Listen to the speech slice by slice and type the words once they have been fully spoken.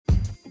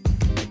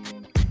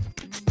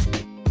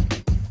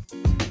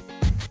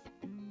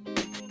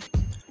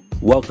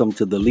Welcome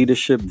to the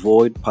Leadership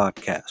Void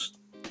podcast.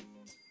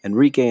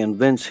 Enrique and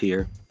Vince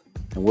here,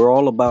 and we're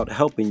all about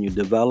helping you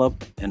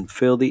develop and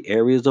fill the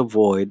areas of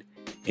void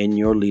in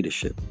your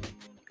leadership.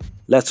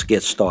 Let's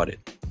get started.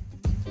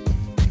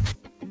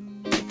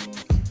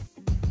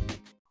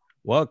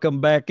 Welcome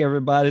back,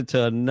 everybody,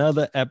 to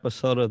another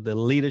episode of the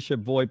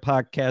Leadership Void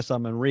podcast.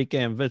 I'm Enrique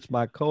and Vince,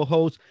 my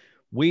co-host.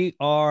 We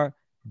are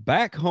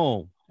back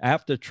home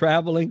after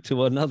traveling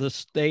to another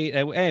state.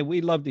 And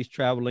we love these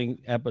traveling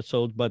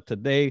episodes, but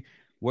today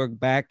we're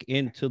back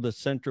into the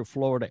Central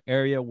Florida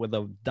area with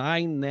a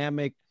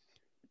dynamic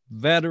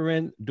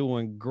veteran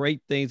doing great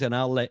things. And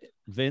I'll let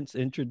Vince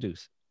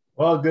introduce.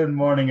 Well, good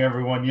morning,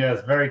 everyone.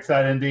 Yes, very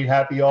excited indeed.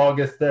 Happy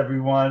August,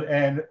 everyone.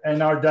 And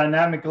our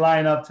dynamic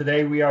lineup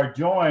today, we are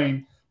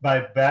joined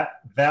by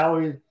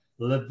Valerie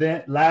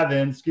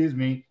Lavin,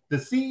 the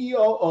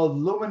CEO of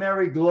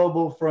Luminary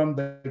Global from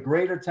the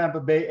greater Tampa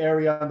Bay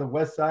area on the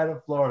west side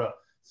of Florida.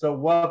 So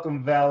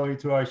welcome, Valerie,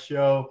 to our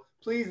show.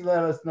 Please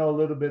let us know a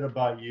little bit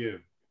about you.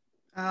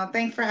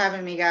 Thanks for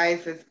having me,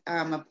 guys. It's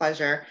a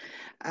pleasure.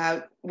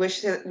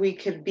 Wish that we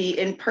could be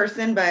in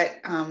person, but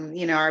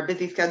our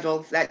busy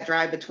schedules, that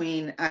drive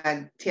between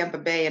Tampa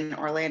Bay and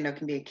Orlando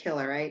can be a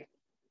killer, right?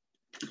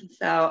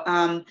 So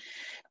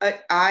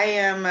I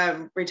am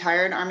a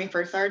retired Army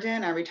First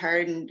Sergeant. I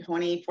retired in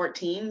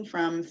 2014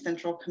 from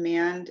Central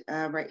Command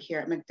right here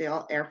at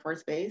MacDill Air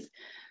Force Base.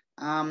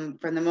 From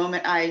the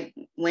moment I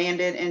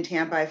landed in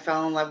Tampa, I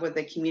fell in love with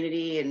the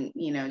community and,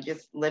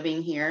 just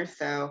living here.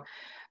 So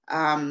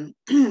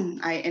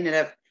I ended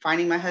up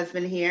finding my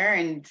husband here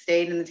and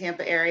stayed in the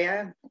Tampa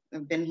area.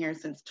 I've been here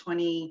since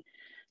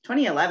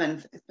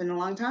 2011. It's been a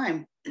long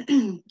time.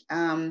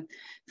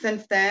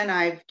 Since then,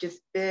 I've just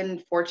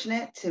been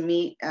fortunate to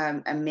meet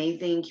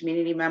amazing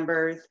community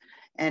members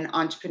and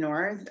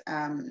entrepreneurs,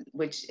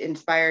 which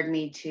inspired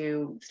me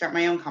to start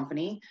my own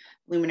company,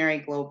 Luminary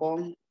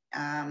Global.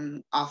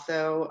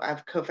 Also, I'm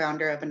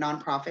co-founder of a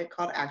nonprofit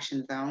called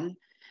Action Zone,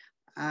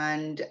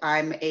 and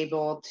I'm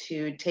able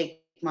to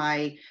take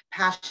my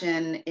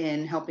passion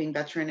in helping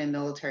veteran and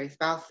military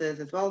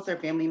spouses, as well as their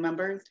family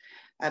members,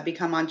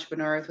 become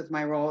entrepreneurs with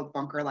my role with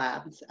Bunker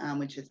Labs,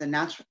 which is a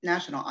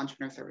national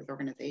entrepreneur service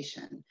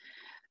organization.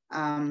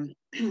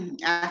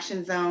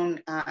 Action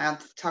Zone, I'll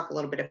talk a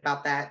little bit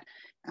about that,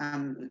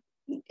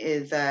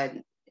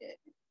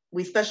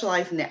 we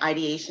specialize in the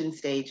ideation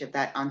stage of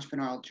that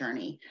entrepreneurial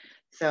journey.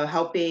 So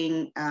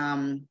helping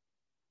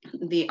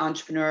the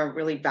entrepreneur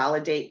really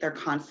validate their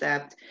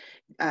concept,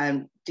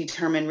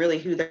 determine really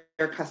who their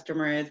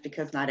customer is,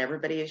 because not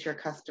everybody is your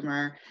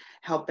customer,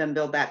 help them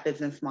build that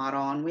business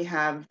model. And we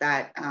have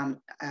that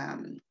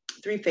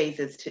 3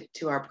 phases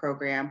to our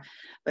program,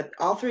 but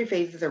all 3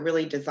 phases are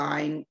really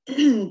designed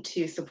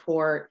to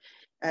support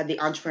the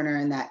entrepreneur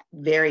in that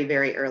very,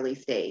 very early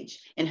stage,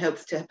 in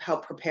hopes to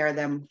help prepare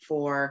them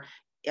for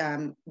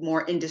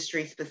more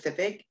industry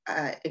specific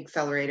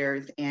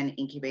accelerators and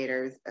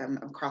incubators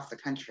across the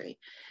country.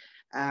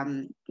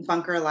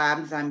 Bunker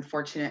Labs, I'm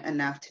fortunate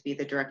enough to be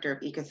the director of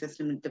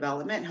ecosystem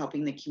development,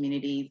 helping the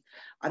communities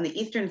on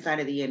the eastern side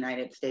of the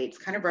United States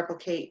kind of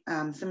replicate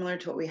similar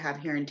to what we have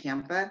here in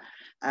Tampa,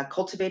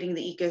 cultivating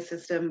the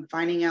ecosystem,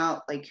 finding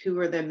out like who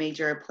are the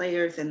major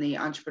players in the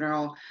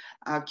entrepreneurial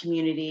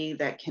community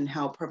that can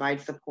help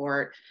provide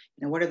support.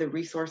 What are the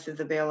resources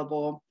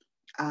available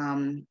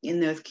in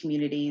those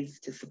communities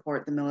to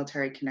support the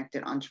military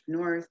connected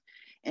entrepreneurs.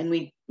 And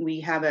we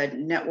have a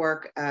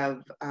network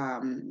of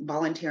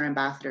volunteer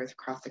ambassadors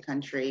across the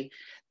country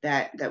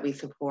that we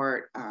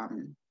support,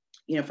 from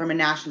a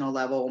national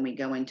level when we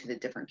go into the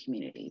different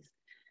communities.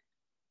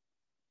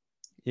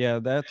 Yeah,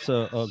 that's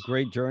a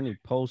great journey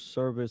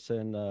post-service.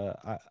 And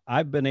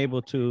I've been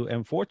able to,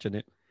 and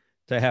fortunate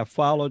to have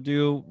followed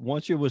you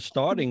once you were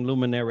starting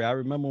Luminary. I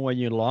remember when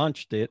you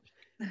launched it.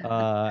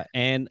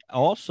 And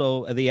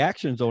also the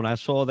Action Zone, I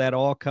saw that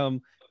all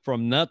come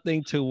from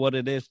nothing to what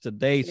it is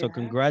today. Yeah. So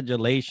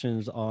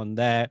congratulations on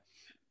that.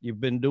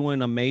 You've been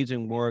doing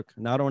amazing work,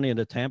 not only in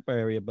the Tampa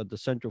area, but the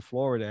Central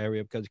Florida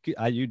area, because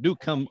you do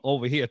come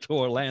over here to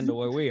Orlando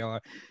where we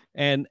are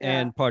and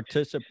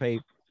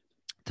participate.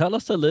 Tell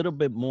us a little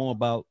bit more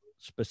about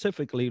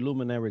specifically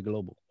Luminary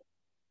Global.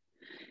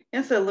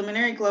 Yeah, so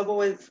Luminary Global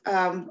was,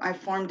 I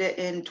formed it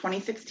in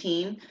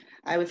 2016.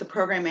 I was a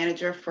program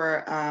manager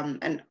for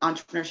an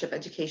entrepreneurship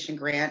education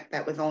grant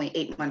that was only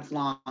 8 months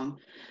long.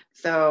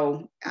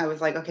 So I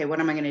was like, okay, what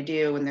am I going to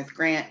do when this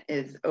grant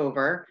is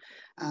over?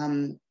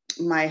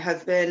 My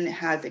husband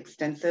has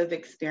extensive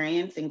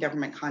experience in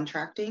government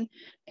contracting.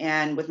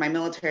 And with my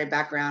military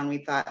background, we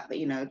thought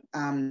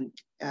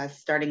that,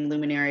 starting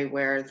Luminary,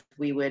 where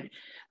we would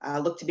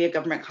look to be a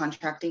government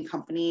contracting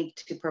company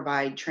to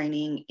provide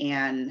training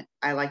and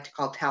I like to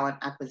call talent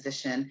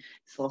acquisition.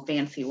 It's a little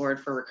fancy word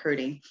for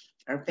recruiting,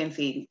 or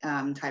fancy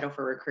title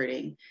for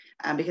recruiting,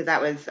 because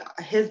that was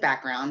his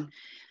background.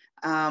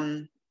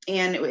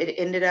 And it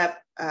ended up,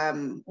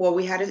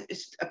 we had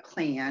a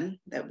plan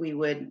that we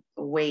would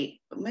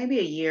wait maybe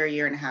a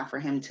year and a half for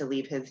him to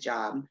leave his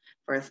job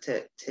for us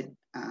to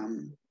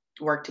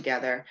work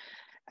together.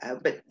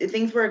 But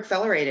things were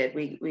accelerated.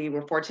 We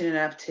were fortunate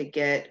enough to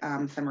get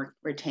some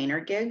retainer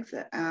gigs,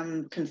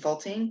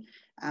 consulting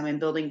and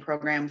building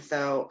programs.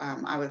 So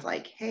I was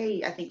like,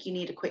 hey, I think you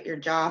need to quit your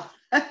job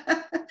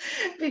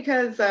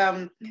because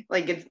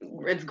like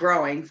it's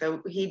growing.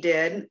 So he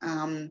did.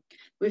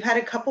 We've had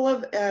a couple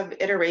of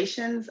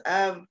iterations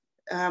of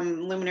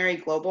Luminary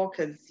Global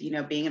because, you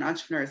know, being an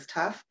entrepreneur is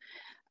tough.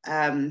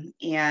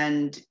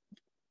 And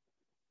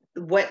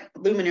what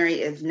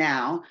Luminary is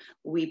now,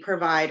 we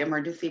provide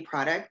emergency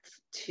products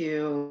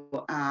to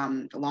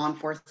law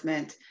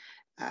enforcement,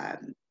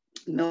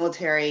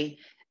 military,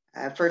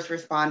 first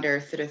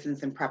responders,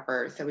 citizens, and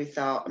preppers. So we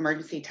sell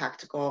emergency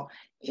tactical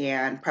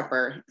and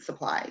prepper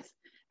supplies.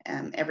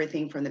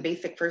 Everything from the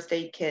basic first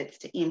aid kits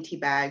to EMT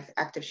bags,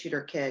 active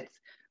shooter kits,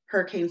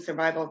 hurricane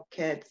survival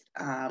kits,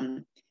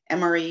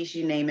 MREs,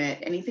 you name it,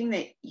 anything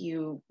that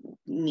you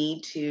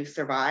need to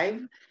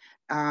survive.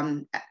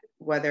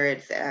 Whether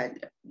it's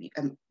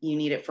you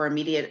need it for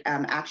immediate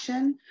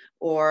action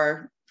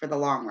or for the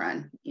long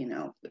run. You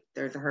know, if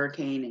there's a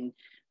hurricane and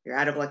you're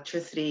out of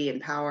electricity and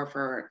power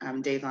for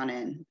days on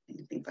end,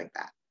 and things like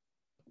that.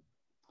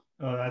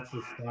 Oh, that's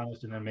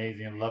astonishing and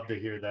amazing. I'd love to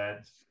hear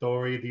that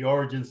story, the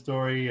origin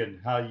story,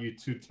 and how you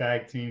two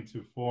tag team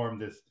to form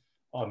this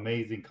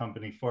amazing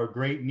company for a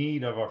great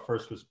need of our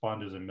first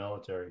responders and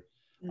military.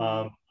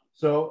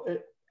 Mm-hmm.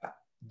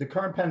 The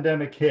current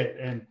pandemic hit,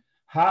 and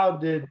how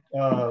did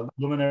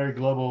Luminary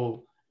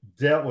Global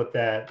dealt with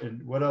that?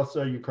 And what else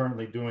are you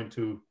currently doing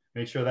to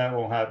make sure that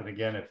won't happen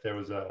again if there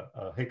was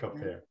a hiccup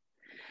there?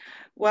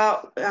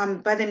 Well,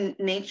 by the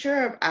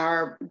nature of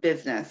our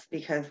business,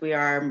 because we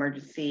are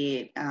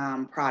emergency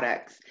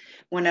products,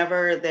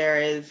 whenever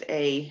there is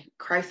a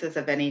crisis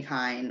of any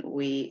kind,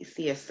 we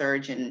see a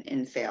surge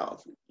in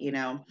sales, you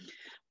know.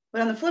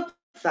 But on the flip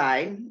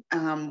side,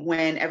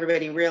 when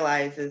everybody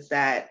realizes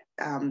that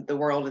the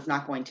world is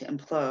not going to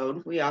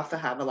implode, we also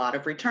have a lot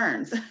of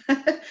returns.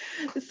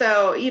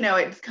 So, you know,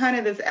 it's kind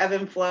of this ebb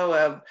and flow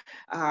of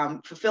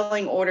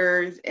fulfilling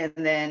orders and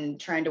then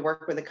trying to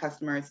work with the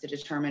customers to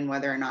determine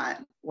whether or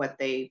not what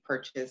they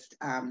purchased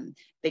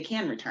they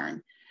can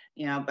return.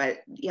 You know,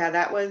 but yeah,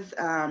 that was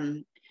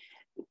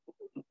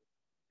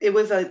it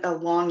was a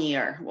long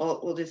year.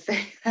 We'll just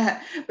say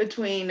that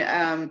between,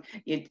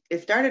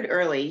 it started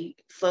early,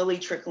 slowly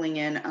trickling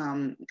in.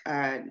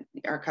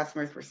 Our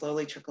customers were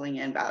slowly trickling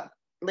in about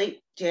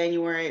late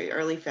January,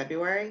 early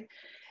February.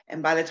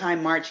 And by the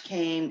time March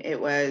came, it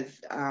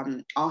was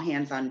all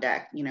hands on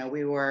deck. You know,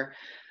 we were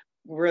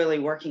really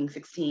working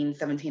 16,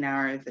 17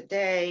 hours a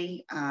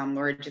day.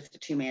 We're just a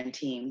two-man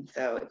team.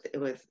 So it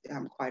was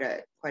quite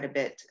a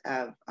bit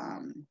of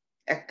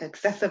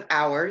excessive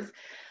hours.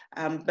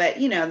 But,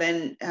 you know,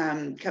 then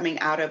coming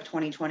out of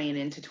 2020 and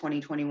into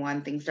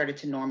 2021, things started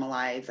to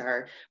normalize.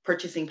 Our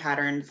purchasing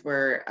patterns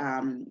were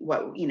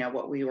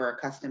what we were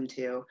accustomed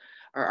to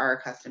or are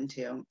accustomed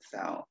to.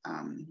 So,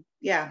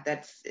 yeah,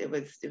 it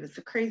was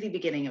a crazy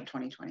beginning of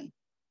 2020.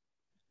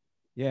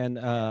 Yeah,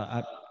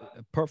 and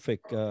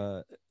perfect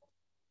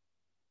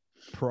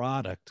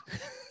product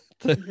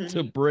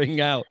to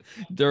bring out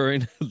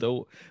during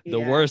the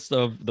worst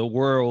of the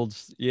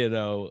world's, you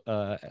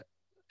know,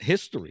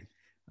 history.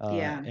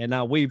 And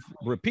now we've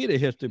repeated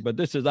history, but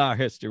this is our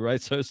history,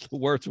 right? So it's the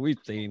worst we've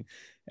seen.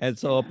 And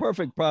so a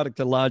perfect product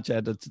to launch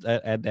at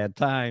that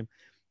time.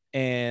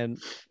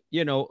 And,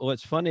 you know,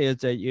 what's funny is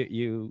that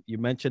you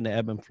mentioned the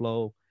ebb and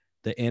flow,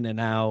 the in and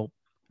out,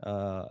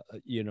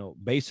 you know,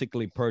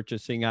 basically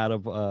purchasing out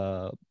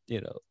of,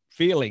 you know,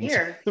 feelings,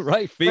 fear.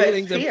 Right?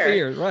 Feelings and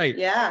fear, right?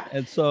 Yeah.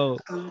 And so,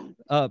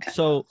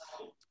 so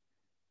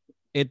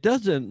it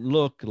doesn't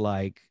look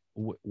like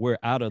we're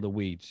out of the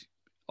weeds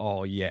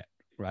all yet.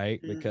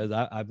 Right. Mm-hmm. Because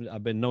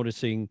I've been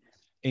noticing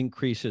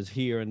increases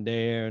here and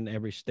there, and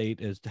every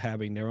state is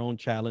having their own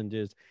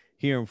challenges.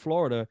 Here in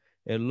Florida,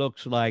 it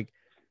looks like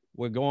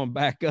we're going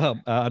back up.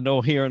 I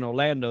know here in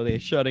Orlando, they're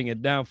shutting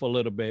it down for a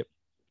little bit.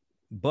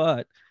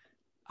 But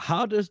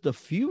how does the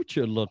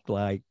future look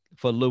like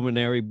for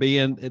Luminary,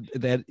 being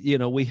that, you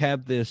know, we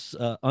have this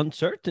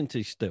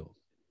uncertainty still?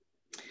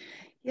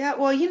 Yeah,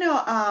 well, you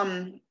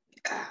know,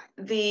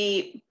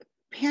 the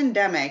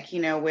pandemic,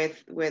 you know,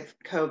 with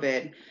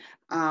COVID,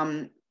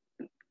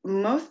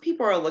 most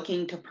people are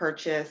looking to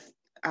purchase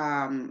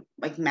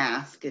like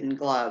masks and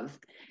gloves.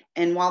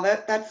 And while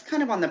that's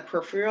kind of on the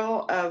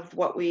peripheral of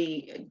what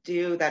we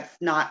do, that's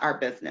not our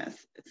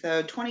business.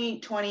 So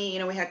 2020, you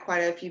know, we had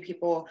quite a few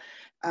people,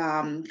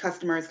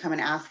 customers come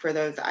and ask for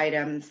those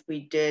items.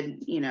 We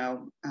did, you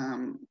know,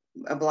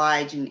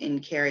 oblige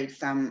and carried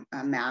some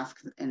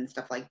masks and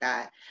stuff like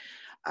that.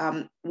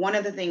 One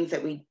of the things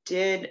that we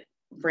did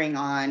bring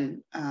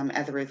on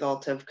as a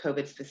result of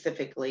COVID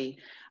specifically,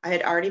 I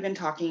had already been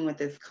talking with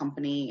this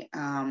company.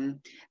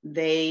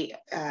 They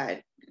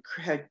had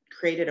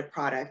created a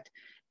product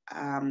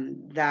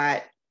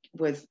that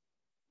was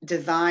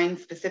designed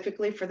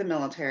specifically for the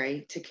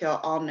military to kill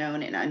all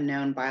known and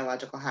unknown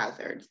biological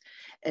hazards.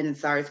 And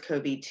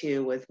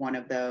SARS-CoV-2 was one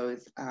of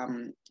those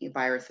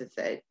viruses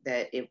that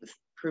it was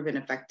proven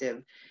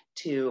effective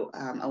to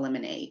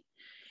eliminate.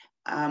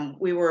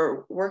 We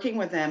were working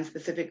with them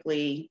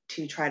specifically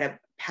to try to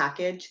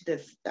package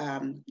this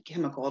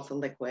chemical. It's a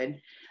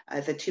liquid.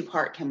 It's a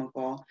 2-part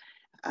chemical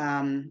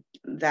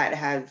that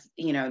has,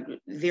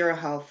 zero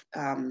health.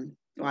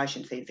 Well, I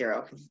shouldn't say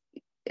zero, because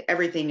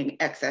everything in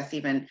excess,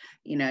 even,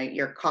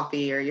 your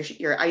coffee or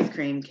your ice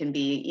cream can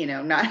be,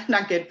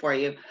 not good for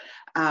you.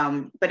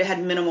 But it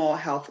had minimal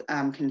health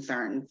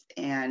concerns.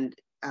 And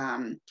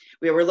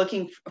we were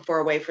looking for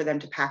a way for them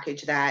to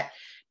package that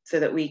so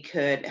that we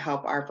could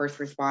help our first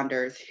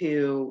responders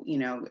who,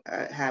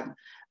 have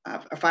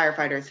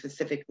firefighters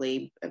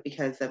specifically,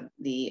 because of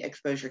the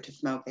exposure to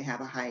smoke, they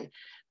have a high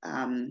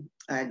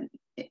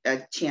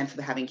a chance of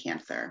having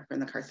cancer from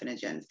the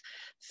carcinogens.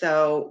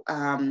 So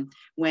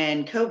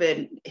when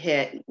COVID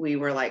hit, we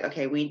were like,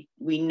 okay, we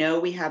know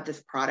we have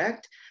this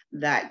product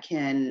that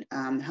can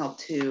help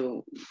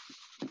to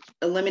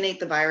eliminate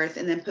the virus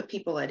and then put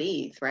people at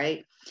ease,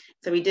 right?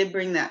 So we did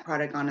bring that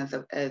product on as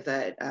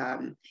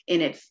a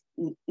in its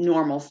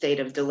normal state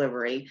of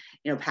delivery,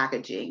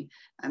 packaging.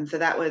 So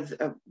that was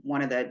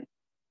one of the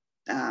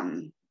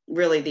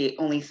really the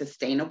only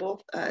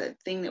sustainable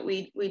thing that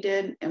we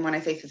did. And when I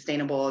say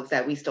sustainable, is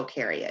that we still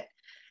carry it.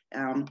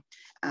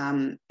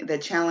 The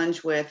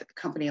challenge with a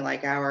company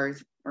like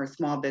ours, or a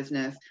small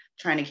business,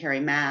 trying to carry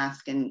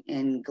masks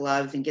and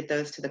gloves and get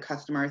those to the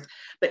customers,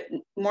 but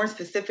more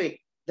specific,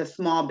 the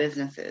small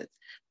businesses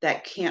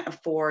that can't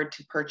afford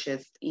to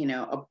purchase,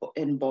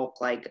 in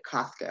bulk, like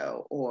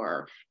Costco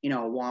or, a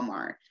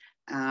Walmart.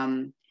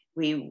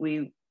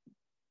 We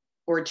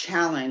were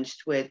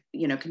challenged with,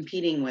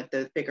 competing with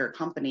those bigger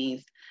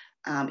companies,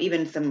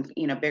 even some,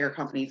 bigger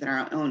companies in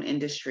our own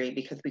industry,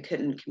 because we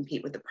couldn't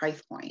compete with the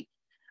price point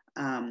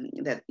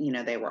that,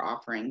 they were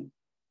offering.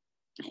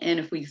 And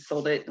if we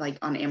sold it like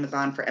on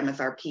Amazon for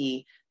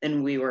MSRP,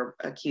 then we were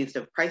accused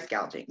of price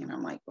gouging. And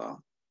I'm like,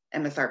 well,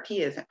 MSRP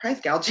isn't price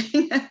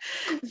gouging.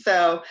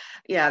 So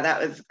yeah,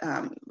 that was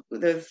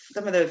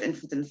some of those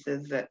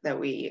instances that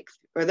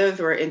those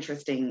were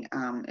interesting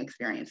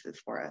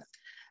experiences for us.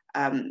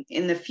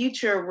 In the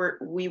future,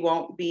 we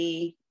won't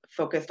be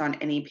focused on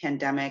any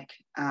pandemic,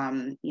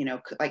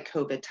 like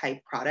COVID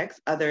type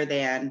products, other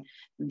than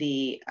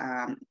the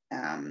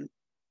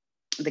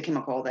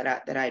chemical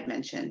that I had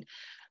mentioned.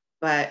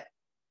 But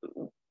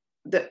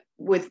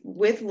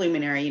with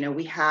Luminary,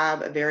 we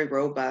have a very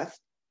robust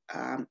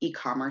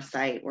e-commerce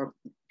site where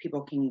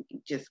people can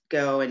just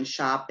go and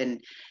shop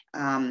and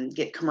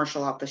get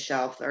commercial off the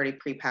shelf, already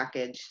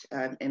pre-packaged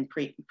and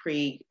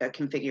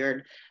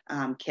pre-configured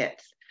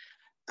kits.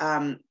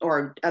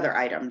 Or other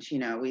items,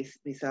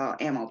 we sell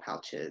ammo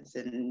pouches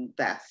and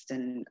vests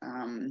and,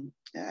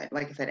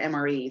 like I said,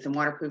 MREs and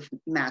waterproof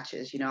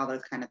matches, all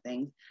those kind of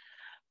things.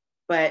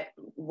 But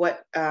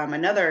what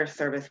another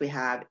service we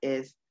have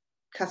is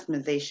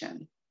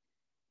customization.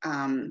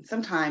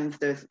 Sometimes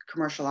those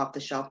commercial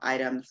off-the-shelf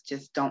items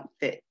just don't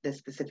fit the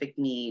specific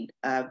need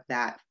of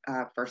that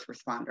first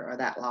responder or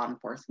that law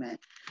enforcement.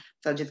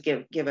 So I'll just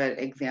give an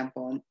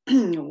example.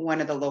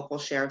 One of the local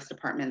sheriff's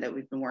department that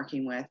we've been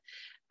working with,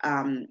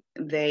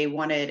 they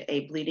wanted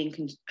a bleeding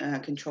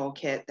control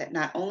kit that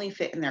not only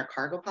fit in their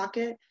cargo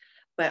pocket,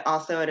 but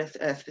also at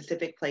a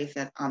specific place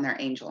on their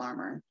angel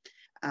armor.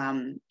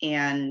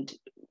 And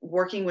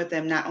working with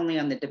them not only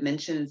on the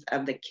dimensions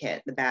of the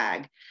kit, the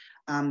bag,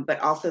 but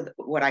also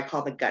what I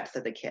call the guts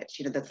of the kits,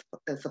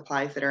 the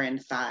supplies that are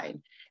inside.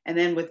 And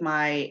then with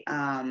my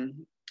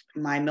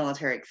my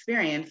military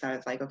experience, I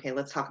was like, okay,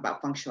 let's talk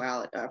about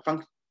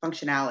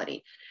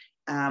functionality.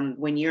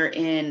 When you're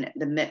in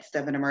the midst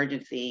of an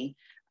emergency,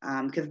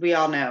 because we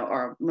all know,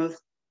 or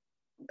most,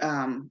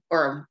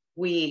 or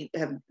we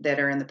have that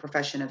are in the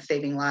profession of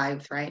saving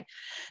lives, right?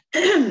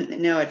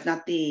 No, it's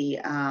not the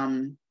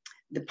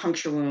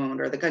puncture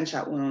wound or the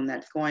gunshot wound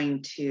that's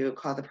going to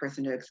cause a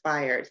person to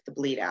expire. It's the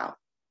bleed out,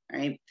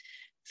 right?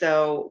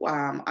 So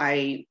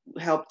I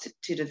helped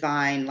to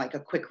design like a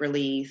quick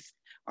release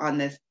on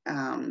this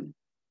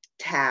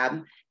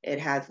tab. It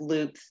has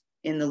loops.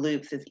 In the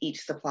loops is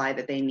each supply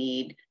that they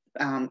need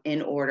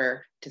in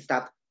order to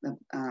stop the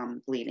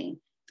bleeding.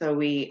 So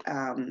we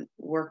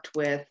worked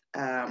with,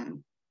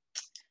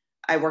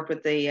 I worked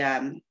with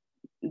the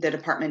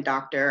department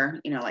doctor,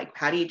 like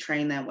how do you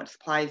train them? What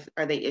supplies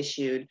are they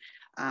issued?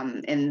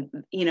 And,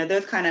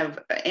 those kind of,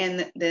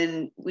 and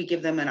then we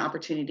give them an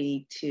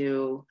opportunity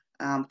to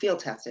field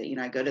test it.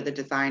 I go to the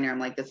designer, I'm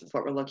like, this is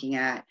what we're looking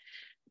at,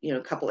 a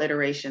couple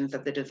iterations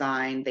of the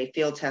design, they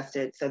field test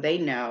it so they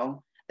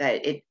know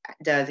that it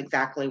does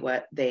exactly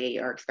what they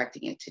are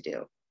expecting it to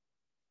do.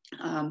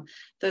 So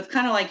it's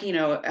kind of like,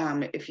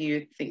 if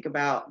you think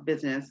about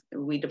business,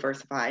 we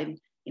diversified,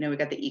 we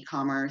got the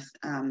e-commerce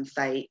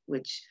site,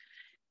 which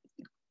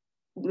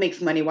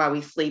makes money while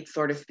we sleep,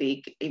 so to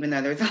speak, even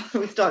though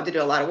we still have to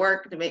do a lot of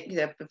work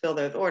to fulfill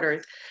those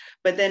orders.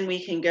 But then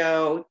we can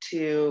go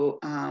to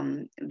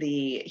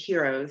the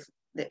heroes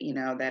that,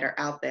 that are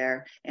out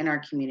there in our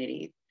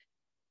communities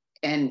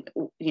and,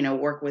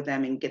 work with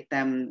them and get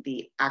them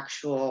the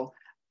actual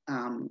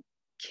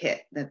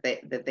kit that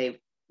they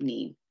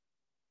need.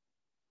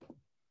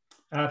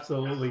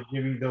 Absolutely,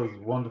 giving those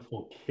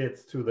wonderful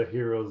kits to the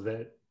heroes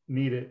that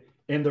need it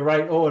in the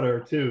right order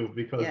too,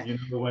 because Yeah.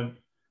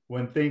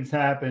 when things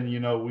happen,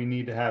 we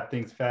need to have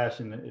things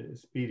fashioned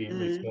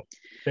expediently. Mm-hmm. So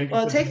thank you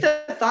Well, for it takes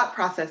the thought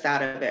process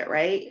out of it,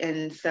 right?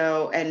 And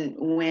so, and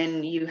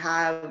when you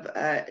have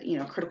a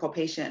critical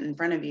patient in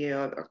front of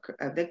you,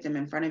 a victim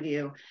in front of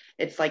you,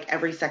 it's like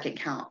every second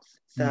counts.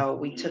 So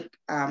we took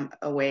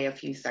away a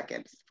few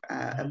seconds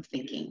of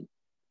thinking.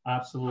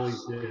 absolutely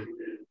did.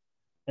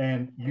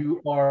 And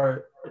you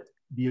are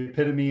the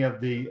epitome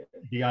of the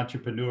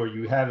entrepreneur.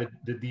 You have it,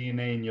 the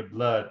DNA in your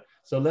blood.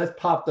 So let's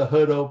pop the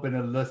hood open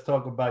and let's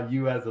talk about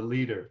you as a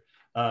leader.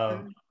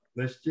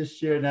 Let's just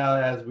share now,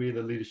 as we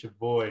the leadership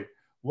void,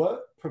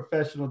 what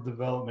professional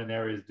development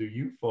areas do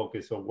you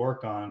focus or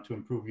work on to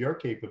improve your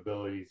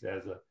capabilities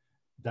as a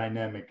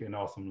dynamic and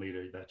awesome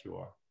leader that you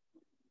are?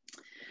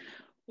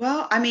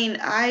 Well, I mean,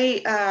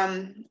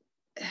 I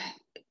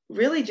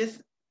really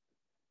just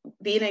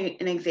being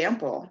an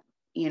example,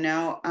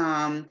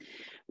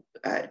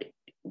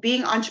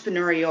 being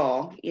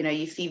entrepreneurial,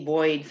 you see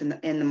voids in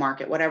the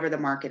market, whatever the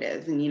market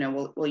is. And,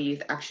 we'll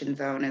use Action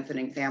Zone as an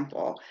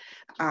example.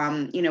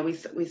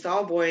 We saw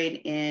a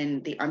void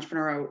in the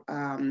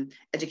entrepreneurial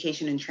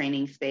education and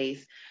training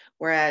space,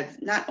 whereas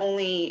not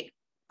only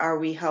are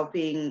we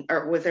helping,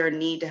 or was there a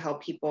need to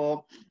help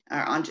people,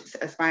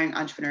 aspiring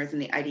entrepreneurs in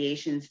the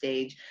ideation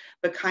stage,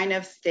 but kind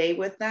of stay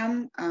with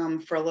them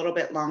for a little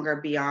bit longer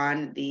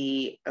beyond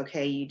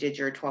okay, you did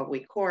your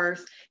 12-week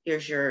course,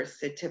 here's your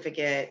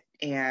certificate,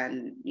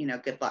 and,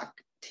 good luck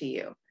to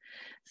you.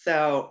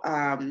 So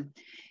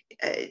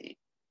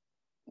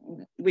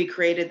we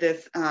created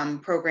this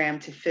program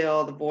to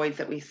fill the voids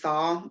that we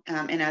saw.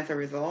 And as a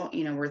result,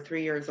 we're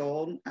 3 years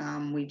old.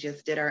 We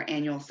just did our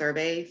annual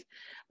surveys.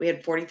 We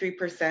had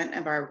 43%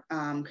 of our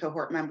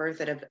cohort members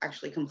that have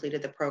actually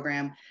completed the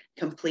program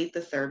complete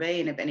the survey.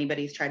 And if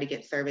anybody's tried to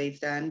get surveys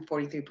done,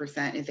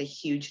 43% is a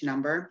huge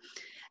number.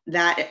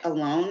 That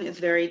alone is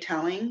very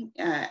telling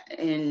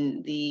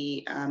in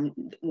the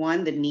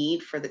the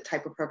need for the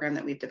type of program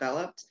that we've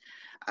developed.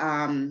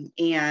 And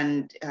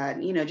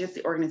just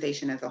the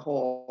organization as a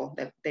whole,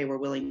 that they were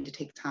willing to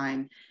take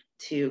time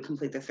to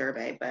complete the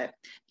survey. But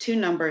two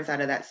numbers out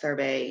of that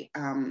survey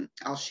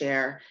I'll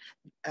share.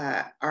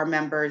 Our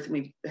members,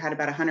 we've had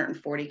about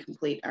 140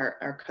 complete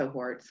our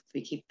cohorts.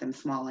 We keep them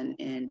small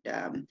and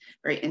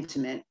very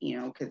intimate,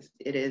 because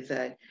it is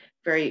a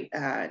very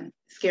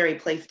scary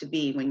place to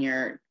be when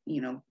you're,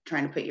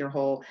 trying to put your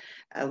whole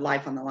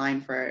life on the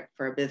line for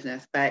a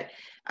business. But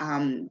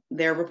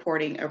they're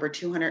reporting over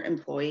 200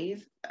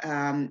 employees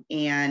and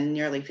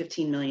nearly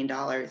 $15 million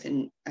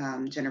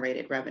in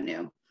generated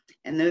revenue.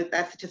 And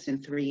that's just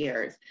in 3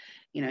 years.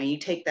 You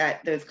take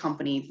those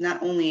companies,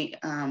 not only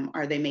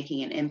are they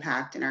making an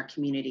impact in our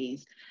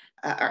communities,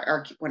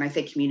 when I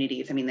say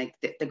communities, I mean like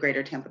the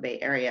greater Tampa Bay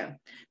area,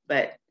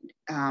 but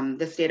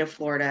the state of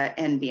Florida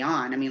and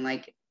beyond. I mean,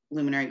 like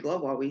Luminary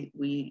Global,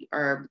 we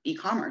are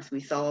e-commerce. We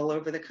sell all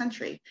over the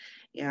country,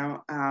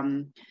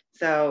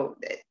 so.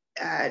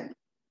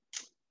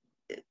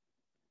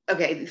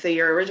 Okay, so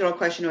your original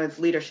question was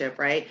leadership,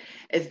 right?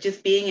 It's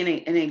just being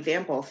an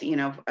example.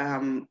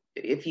 So,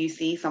 if you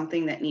see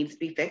something that needs to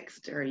be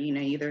fixed, or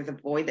there's a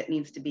void that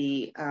needs to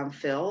be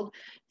filled,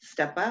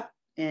 step up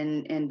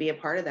and be a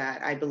part of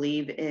that. I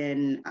believe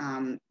in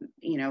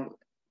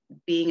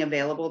being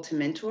available to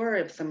mentor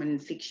if someone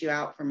seeks you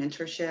out for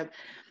mentorship.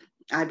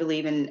 I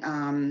believe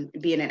in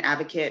being an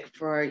advocate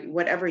for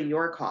whatever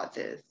your cause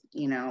is.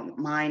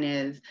 Mine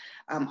is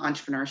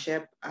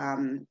entrepreneurship,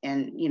 and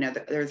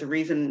there's a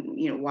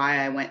reason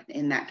why I went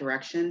in that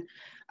direction.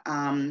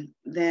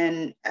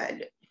 Then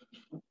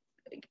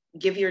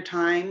give your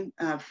time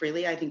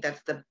freely. I think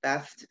that's the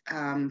best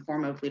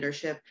form of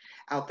leadership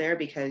out there,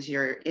 because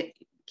you're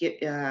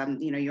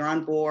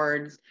on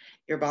boards,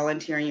 you're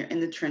volunteering, you're in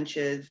the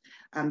trenches,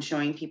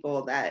 showing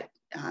people that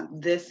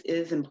this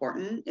is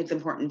important. It's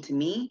important to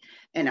me,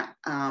 and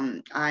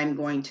I'm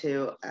going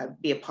to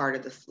be a part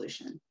of the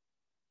solution.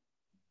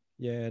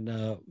 Yeah,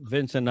 and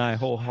Vince and I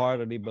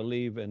wholeheartedly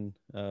believe in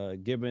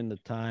giving the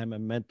time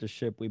and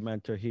mentorship. We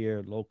mentor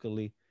here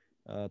locally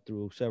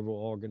through several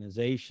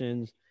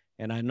organizations,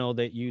 and I know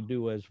that you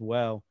do as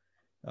well.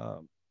 Uh,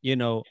 you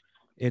know,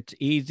 it's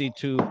easy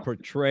to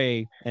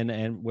portray,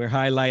 and we're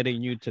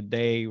highlighting you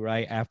today,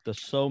 right? After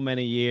so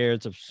many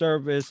years of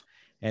service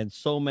and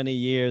so many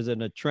years in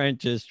the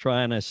trenches,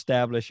 trying to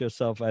establish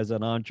yourself as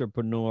an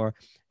entrepreneur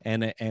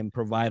and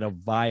provide a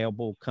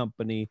viable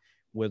company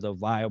with a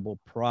viable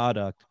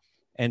product.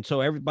 And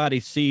so everybody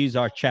sees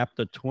our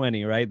chapter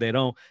 20, right? They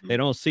don't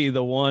see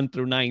the 1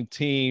 through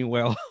 19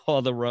 where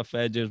all the rough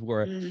edges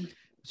were. Mm-hmm.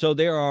 So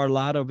there are a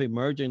lot of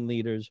emerging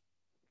leaders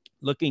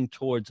looking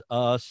towards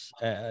us,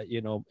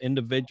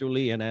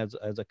 individually and as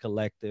a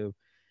collective,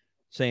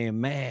 saying,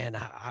 man,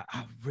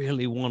 I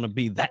really want to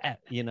be that,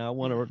 I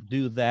want to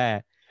do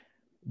that.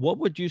 What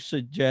would you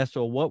suggest,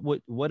 or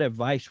what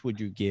advice would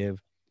you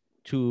give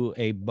to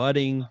a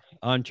budding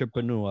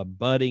entrepreneur, a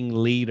budding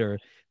leader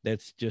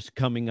that's just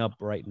coming up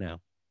right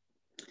now?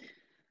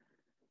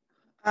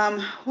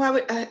 Well,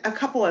 a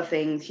couple of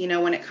things.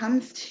 When it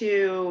comes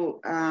to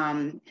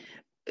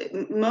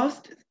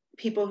most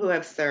people who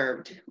have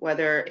served,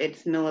 whether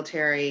it's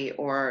military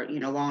or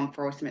law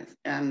enforcement,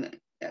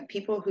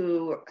 people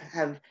who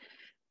have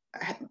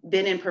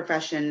been in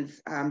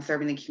professions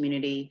serving the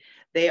community,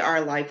 they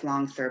are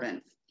lifelong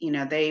servants.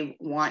 They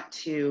want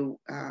to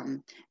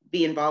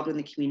be involved in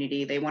the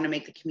community. They want to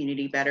make the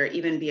community better,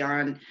 even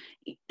beyond,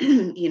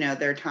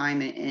 their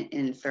time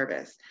in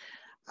service.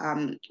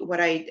 And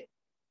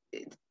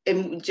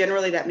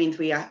generally that means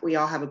we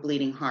all have a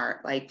bleeding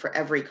heart, like for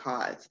every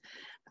cause.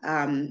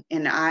 And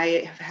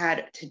I have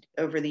had to,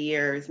 over the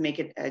years, make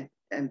it a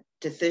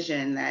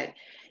decision that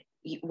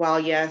while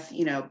yes,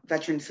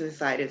 veteran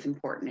suicide is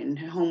important and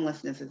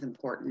homelessness is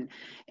important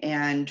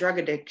and drug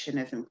addiction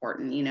is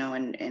important,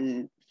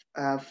 and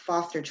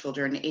foster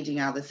children aging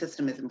out of the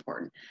system is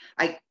important.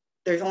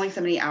 There's only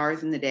so many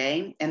hours in the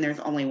day and there's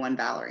only one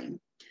Valerie.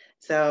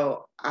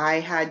 So I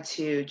had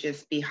to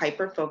just be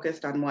hyper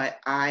focused on what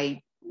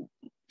I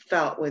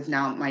felt was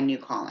now my new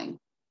calling,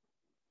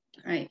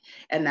 right?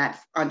 And that's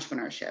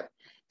entrepreneurship.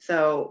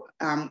 So,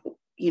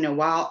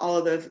 while all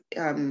of those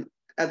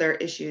other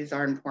issues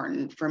are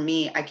important, for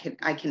me, I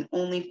can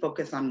only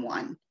focus on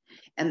one.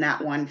 And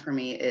that one for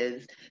me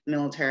is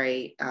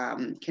military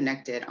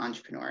connected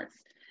entrepreneurs.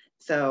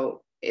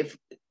 So if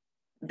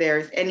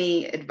there's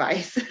any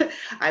advice,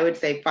 I would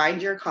say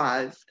find your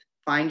cause,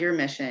 find your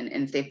mission,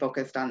 and stay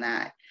focused on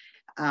that.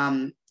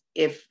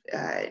 If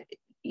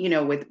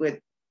with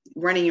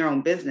running your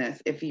own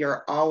business, if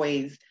you're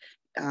always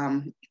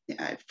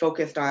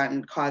focused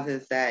on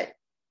causes that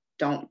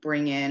don't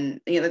bring in,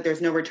 that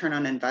there's no return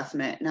on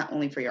investment, not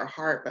only for your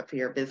heart, but for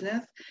your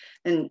business,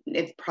 then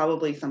it's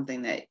probably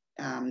something that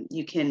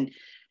you can,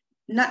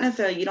 not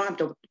necessarily, you don't have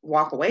to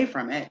walk away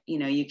from it,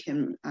 you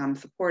can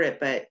support it,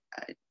 but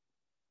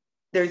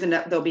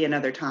there'll be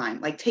another time,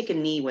 like take a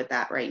knee with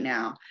that right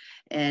now,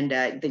 and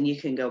then you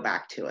can go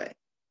back to it.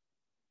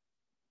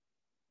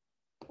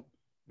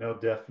 No,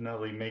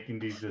 definitely making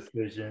these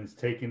decisions,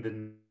 taking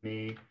the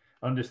knee,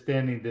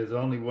 understanding there's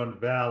only one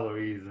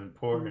Valerie is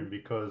important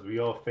because we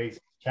all face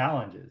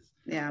challenges.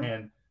 Yeah.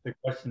 And the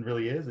question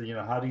really is,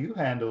 how do you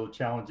handle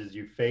challenges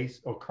you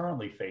face or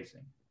currently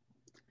facing?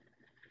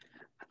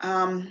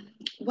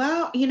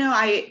 Well,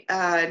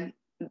 the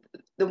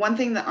one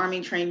thing the Army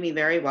trained me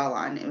very well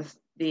on, it was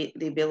the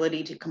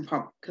ability to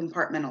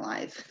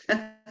compartmentalize,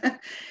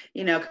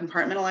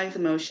 compartmentalize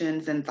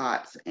emotions and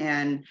thoughts.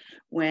 And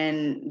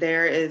when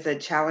there is a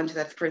challenge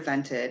that's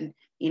presented,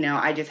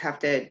 I just have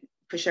to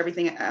push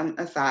everything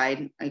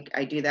aside.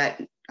 I do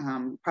that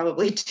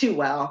probably too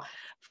well.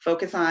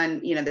 Focus on,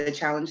 the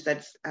challenge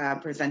that's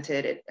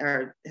presented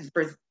or has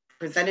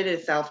presented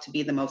itself to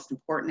be the most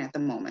important at the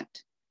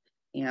moment.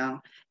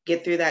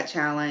 Get through that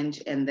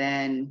challenge and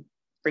then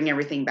bring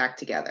everything back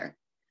together.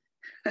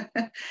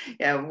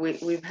 Yeah,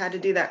 we've had to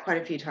do that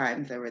quite a few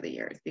times over the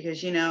years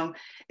because,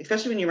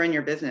 especially when you run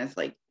your business,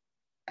 like,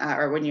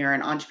 or when you're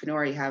an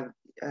entrepreneur, you have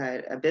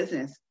a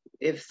business.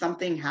 If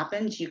something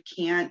happens, you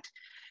can't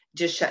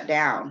just shut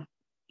down,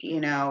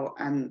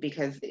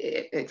 because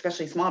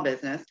especially small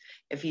business,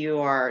 if you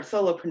are a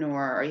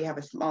solopreneur or you have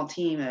a small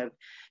team of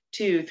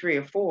 2, 3,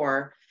 or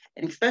 4,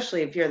 and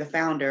especially if you're the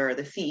founder or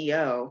the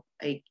CEO,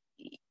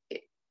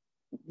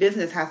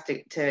 business has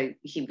to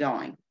keep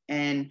going.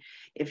 And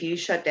if you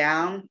shut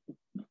down,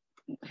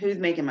 who's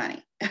making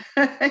money?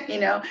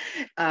 And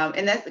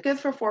that goes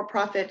for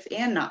for-profits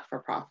and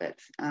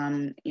not-for-profits.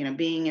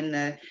 Being in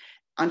the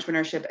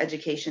entrepreneurship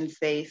education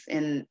space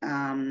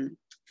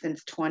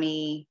since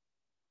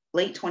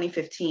late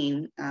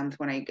 2015,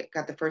 when I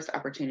got the first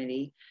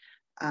opportunity.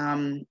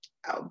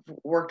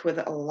 Worked with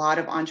a lot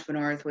of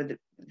entrepreneurs with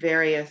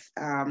various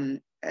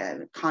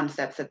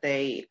concepts that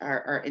they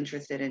are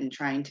interested in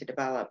trying to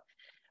develop,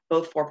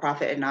 both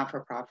for-profit and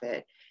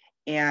not-for-profit.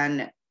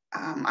 And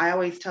I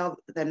always tell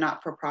the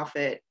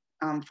not-for-profit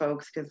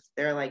folks, because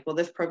they're like, well,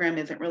 this program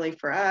isn't really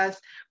for us.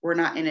 We're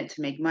not in it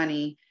to make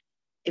money.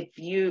 If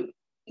you've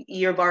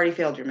already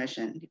failed your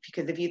mission,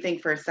 because if you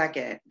think for a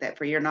second that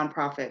for your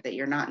nonprofit that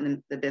you're not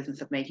in the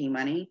business of making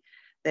money,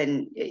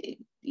 then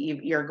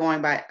you're going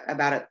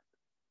about it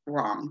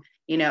wrong.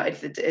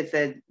 It's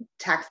a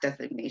tax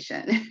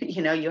designation.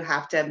 You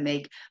have to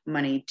make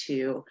money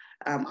to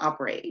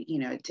operate.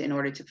 In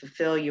order to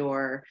fulfill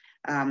your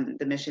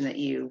the mission that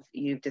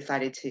you've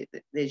decided to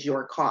is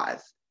your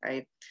cause,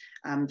 right?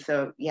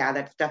 So yeah,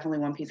 that's definitely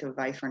one piece of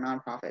advice for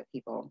nonprofit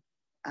people.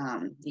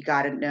 You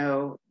got to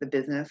know the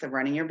business of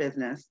running your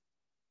business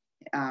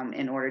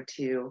in order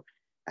to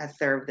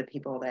serve the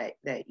people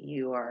that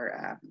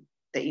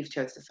you've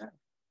chose to serve.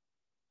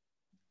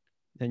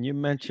 And you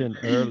mentioned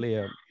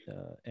earlier,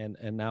 and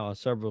now on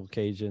several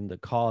occasions, the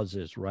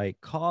causes, right?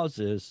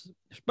 Causes,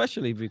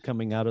 especially if you're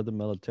coming out of the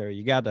military,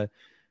 you got to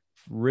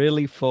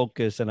really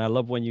focus. And I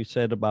love when you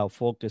said about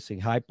focusing,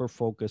 hyper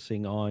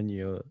focusing on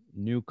your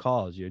new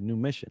cause, your new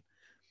mission.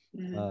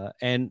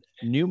 And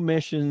new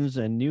missions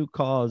and new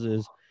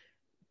causes,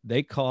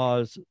 they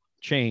cause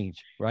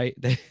change, right?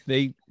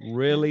 They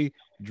really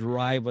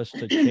drive us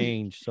to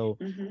change. So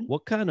Mhm.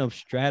 what kind of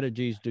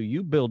strategies do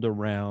you build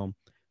around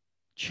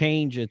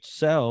change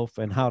itself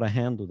and how to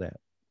handle that?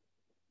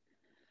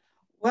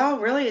 Well,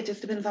 really, it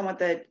just depends on what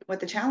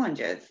the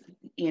challenge is.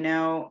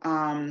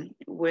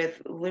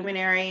 With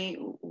Luminary,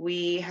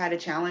 we had a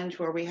challenge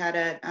where we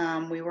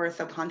were a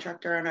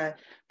subcontractor on a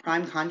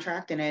prime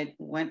contract, and it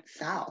went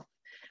south.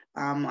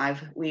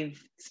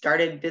 We've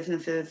started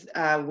businesses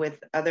with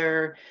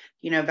other,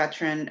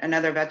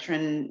 another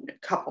veteran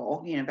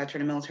couple,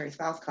 veteran and military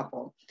spouse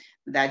couple,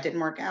 that didn't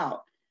work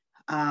out.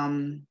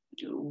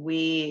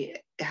 We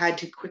had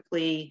to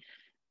quickly.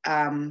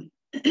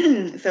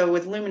 So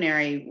with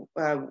Luminary,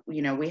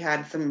 we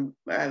had some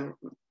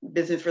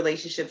business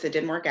relationships that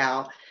didn't work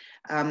out.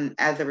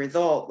 As a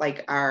result,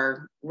 like,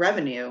 our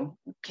revenue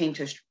came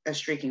to a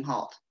streaking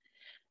halt.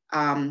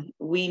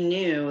 We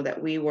knew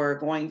that we were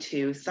going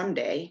to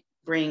someday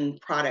bring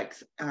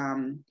products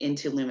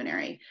into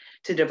Luminary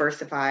to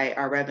diversify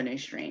our revenue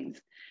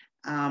streams.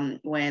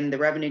 When the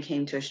revenue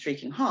came to a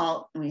streaking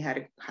halt and we had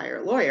to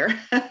hire a lawyer,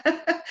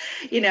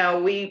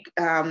 we,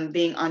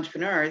 being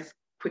entrepreneurs,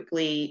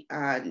 quickly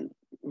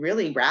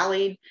really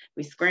rallied.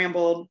 We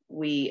scrambled.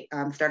 We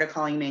started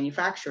calling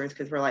manufacturers,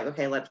 because we're like,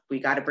 okay, we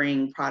got to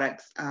bring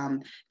products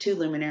to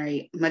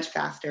Luminary much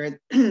faster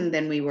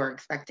than we were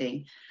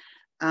expecting.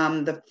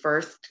 The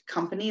first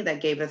company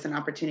that gave us an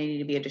opportunity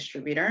to be a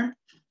distributor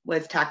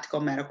was a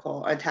tactical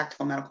medical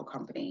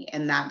company.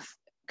 And that's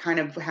kind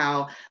of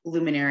how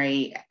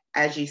Luminary,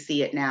 as you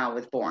see it now,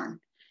 was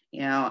born.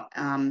 But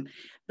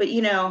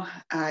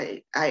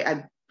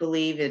I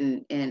believe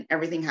in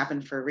everything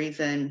happened for a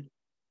reason,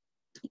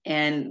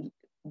 and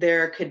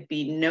there could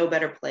be no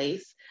better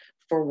place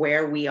for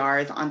where we are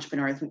as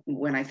entrepreneurs.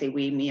 When I say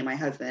we, me and my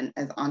husband,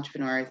 as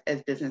entrepreneurs,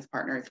 as business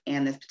partners,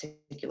 and this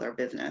particular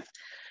business.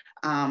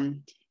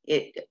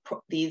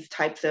 These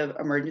types of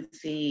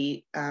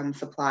emergency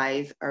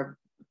supplies are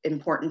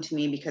important to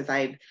me, because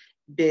I've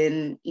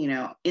been,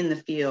 in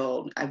the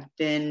field. I've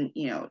been,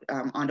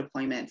 on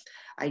deployments.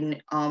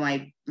 All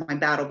my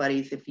battle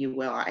buddies, if you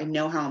will. I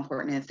know how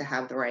important it is to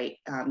have the right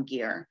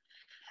gear.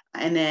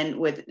 And then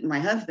with my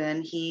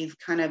husband, he's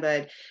kind of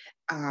a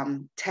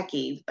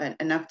techie, but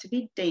enough to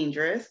be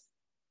dangerous,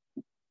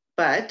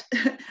 but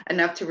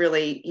enough to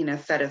really,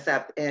 set us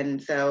up.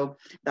 And so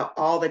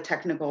all the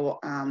technical,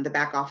 the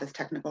back office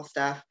technical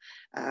stuff,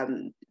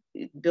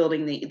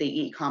 building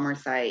the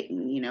e-commerce site,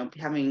 and,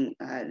 having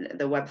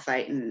the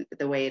website and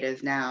the way it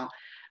is now,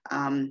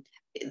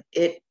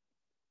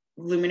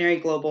 Luminary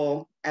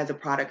Global as a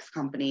products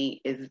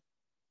company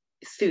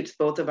suits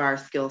both of our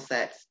skill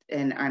sets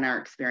and our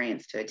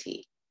experience to a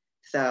T.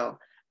 So,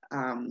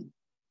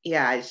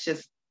 it's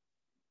just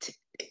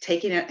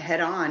taking it head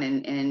on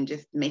and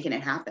just making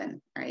it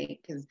happen, right?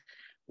 Because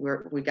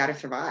we got to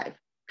survive.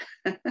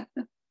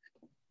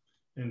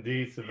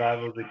 Indeed,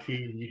 survival is the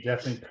key. You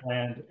definitely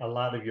planned a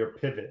lot of your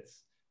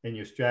pivots and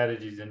your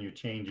strategies and your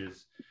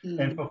changes.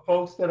 And for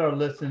folks that are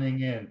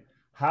listening in,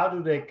 how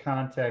do they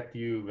contact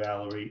you,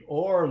 Valerie,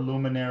 or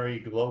Luminary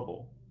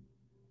Global?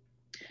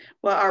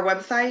 Well, our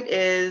website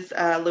is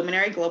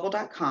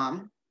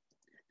luminaryglobal.com.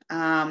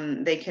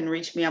 They can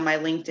reach me on my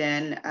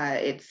LinkedIn.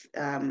 It's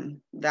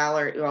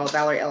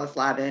Valerie Ellis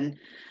Lavin.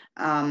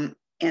 And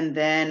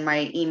then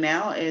my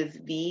email is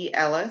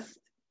vellis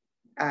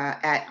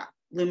at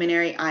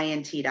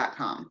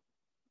luminaryint.com.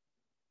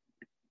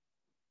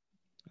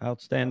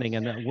 Outstanding.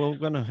 And we're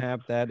going to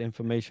have that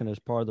information as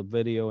part of the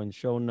video and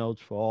show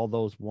notes for all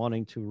those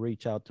wanting to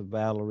reach out to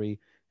Valerie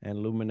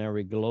and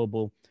Luminary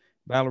Global.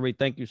 Valerie,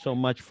 thank you so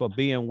much for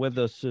being with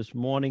us this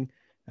morning.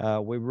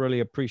 We really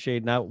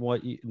appreciate not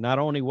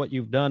only what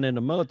you've done in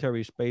the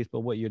military space,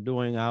 but what you're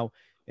doing out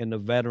in the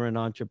veteran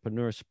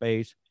entrepreneur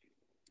space.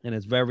 And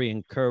it's very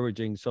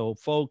encouraging. So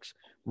folks,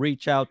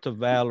 reach out to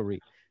Valerie.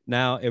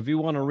 Now, if you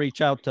want to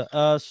reach out to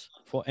us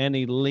for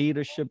any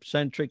leadership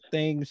centric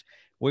things,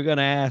 we're going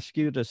to ask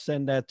you to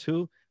send that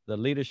to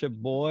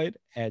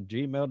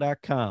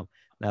theleadershipvoid@gmail.com.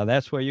 Now,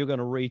 that's where you're going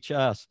to reach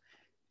us.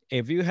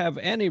 If you have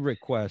any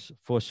requests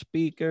for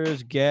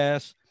speakers,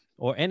 guests,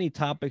 or any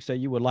topics that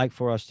you would like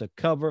for us to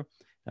cover,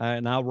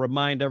 and I'll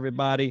remind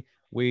everybody,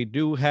 we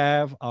do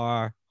have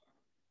our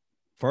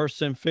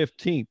 1st and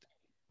 15th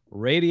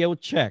radio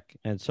check.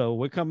 And so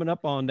we're coming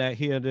up on that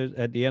here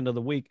at the end of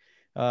the week.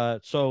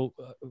 So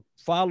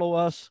follow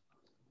us,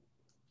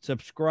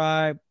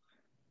 subscribe,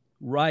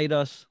 write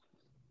us,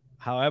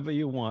 however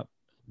you want,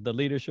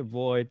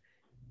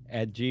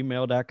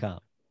 theleadershipvoid@gmail.com.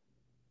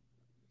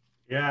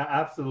 Yeah,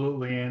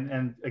 absolutely.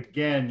 And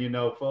again,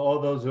 for all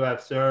those who have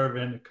served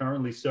and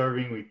currently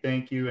serving, we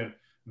thank you. And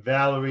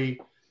Valerie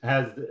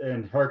has,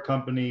 in her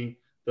company,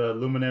 the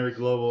Luminary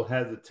Global,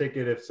 has a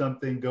ticket if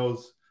something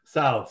goes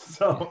south.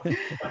 So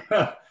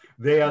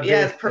they are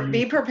yes, there.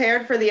 be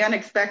prepared for the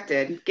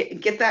unexpected.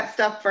 Get that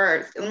stuff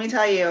first. Let me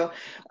tell you,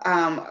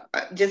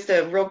 just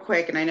a real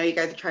quick, and I know you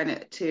guys are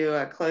trying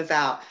to close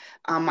out,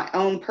 my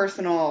own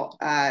personal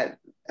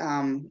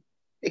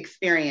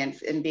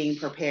experience in being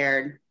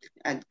prepared,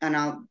 and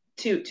I'll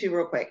Two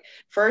real quick.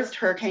 First,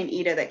 Hurricane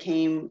Ida that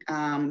came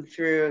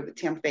through the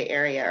Tampa Bay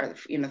area, or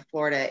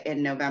Florida,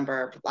 in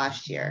November of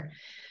last year.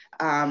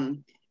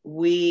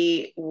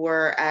 We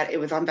were it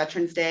was on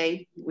Veterans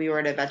Day. We were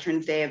at a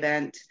Veterans Day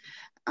event,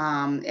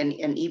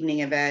 an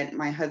evening event.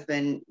 My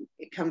husband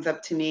comes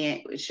up to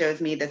me,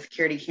 shows me the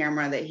security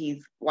camera that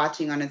he's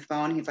watching on his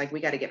phone. He's like, "We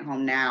got to get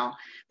home now."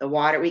 The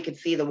water, we could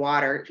see the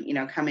water,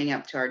 coming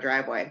up to our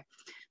driveway.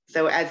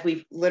 So as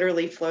we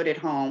literally floated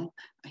home,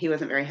 he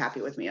wasn't very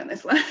happy with me on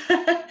this one.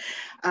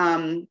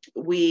 The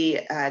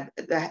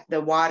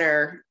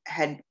water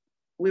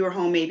we were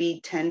home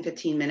maybe 10,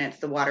 15 minutes,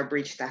 the water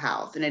breached the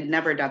house, and had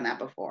never done that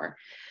before.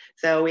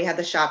 So we had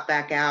the shop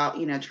back out,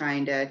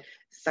 trying to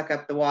suck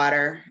up the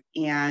water.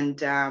 And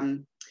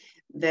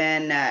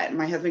then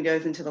my husband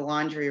goes into the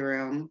laundry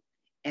room,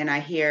 and I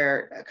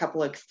hear a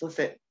couple of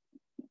explicit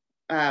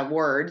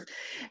words,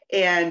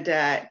 and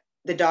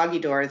the doggy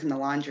door is in the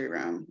laundry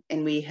room,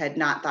 and we had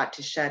not thought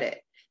to shut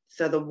it.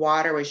 So the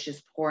water was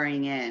just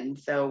pouring in.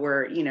 So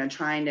we're,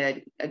 trying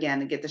to,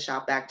 again, get the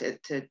shop back to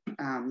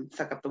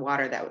suck up the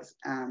water that was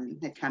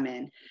had come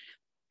in.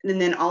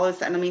 And then all of a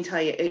sudden, let me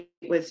tell you, it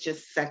was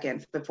just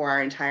seconds before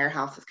our entire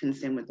house was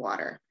consumed with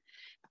water.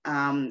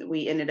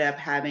 We ended up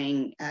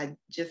having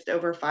just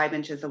over 5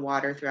 inches of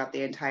water throughout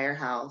the entire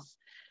house.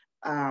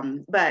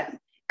 But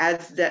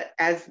as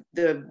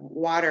the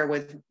water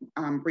was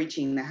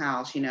breaching the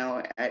house,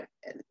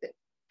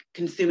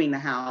 consuming the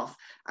house,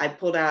 I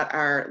pulled out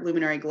our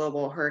Luminary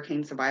Global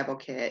Hurricane Survival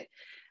Kit.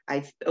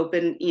 I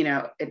opened,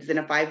 it's in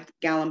a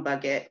 5-gallon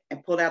bucket. I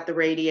pulled out the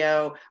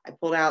radio. I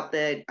pulled out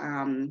we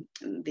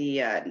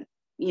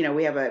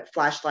have a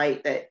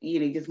flashlight that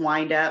you just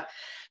wind up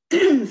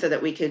so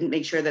that we can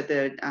make sure that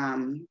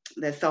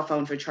the cell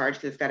phones are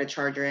charged, because it's got a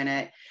charger in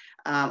it.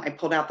 I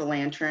pulled out the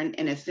lantern,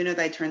 and as soon as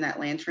I turned that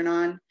lantern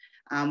on,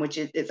 which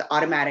it's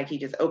automatic, you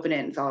just open it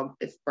and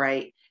it's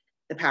bright,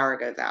 the power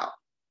goes out.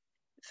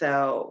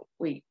 So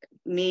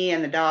me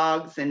and the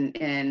dogs or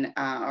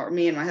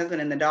me and my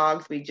husband and the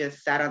dogs, we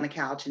just sat on the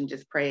couch and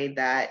just prayed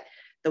that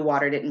the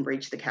water didn't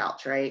breach the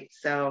couch, right?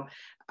 So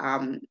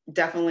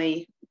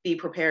definitely be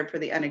prepared for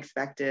the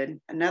unexpected.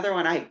 Another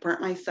one, I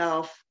burnt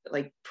myself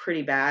like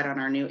pretty bad on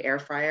our new air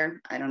fryer.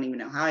 I don't even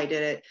know how I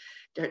did it.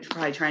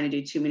 Probably trying to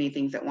do too many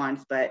things at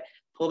once, but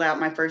pulled out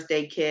my first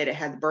aid kit. It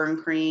had the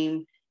burn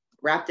cream,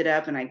 wrapped it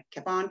up, and I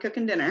kept on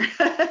cooking dinner.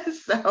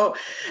 So,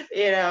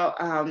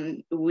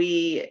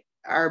 we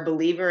are a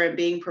believer in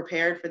being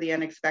prepared for the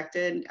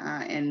unexpected,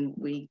 and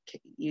we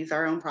use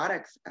our own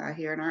products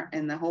here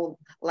in the whole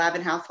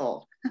Lavin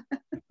household.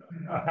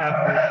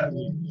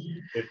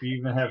 Absolutely. If you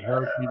even have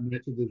hurricane,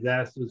 natural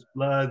disasters,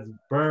 floods,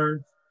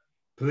 burns,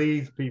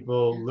 please,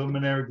 people,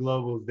 Luminary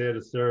Global is there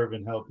to serve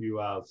and help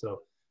you out.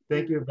 So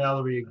thank you,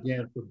 Valerie,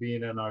 again, for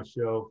being on our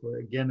show.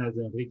 Again, as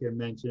Enrique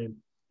mentioned,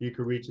 you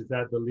can reach us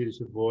at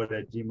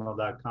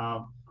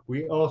theleadershipvoid@gmail.com.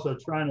 We also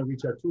trying to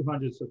reach our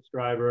 200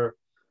 subscriber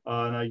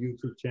on our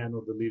YouTube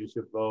channel, The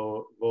Leadership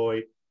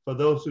Void. For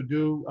those who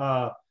do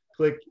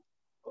click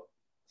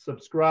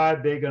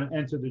subscribe, they're going to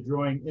enter the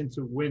drawing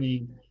into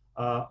winning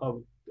a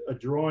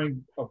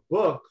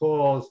book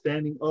called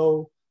Standing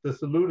O, the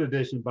Salute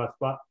Edition by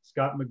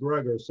Scott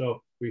McGregor.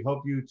 So we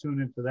hope you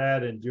tune in for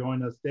that and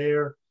join us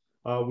there.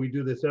 We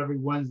do this every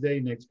Wednesday.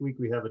 Next week,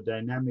 we have a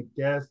dynamic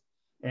guest.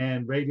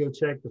 And Radio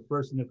Check, the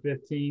 1st and the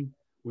 15th.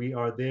 We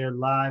are there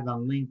live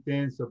on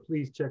LinkedIn. So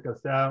please check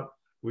us out.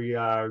 We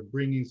are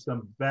bringing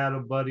some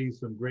battle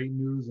buddies, some great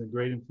news and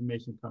great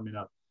information coming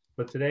up.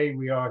 But today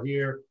we are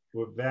here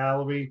with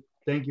Valerie.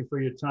 Thank you for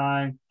your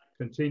time.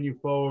 Continue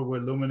forward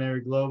with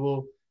Luminary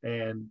Global,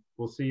 and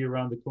we'll see you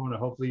around the corner,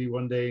 hopefully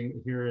one day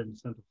here in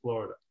Central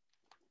Florida.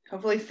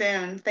 Hopefully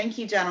soon. Thank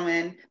you,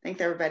 gentlemen. Thanks,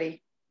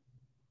 everybody.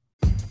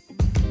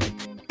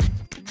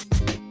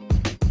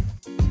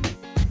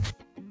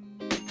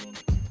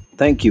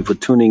 Thank you for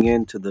tuning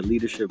in to the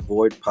Leadership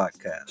Void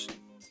podcast.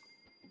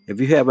 If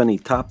you have any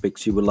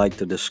topics you would like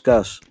to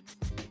discuss,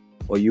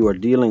 or you are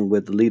dealing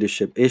with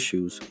leadership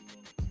issues,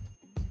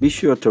 be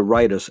sure to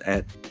write us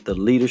at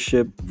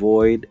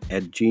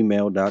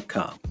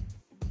theleadershipvoid@gmail.com.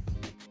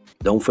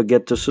 Don't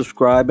forget to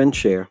subscribe and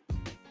share.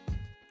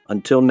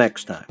 Until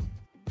next time.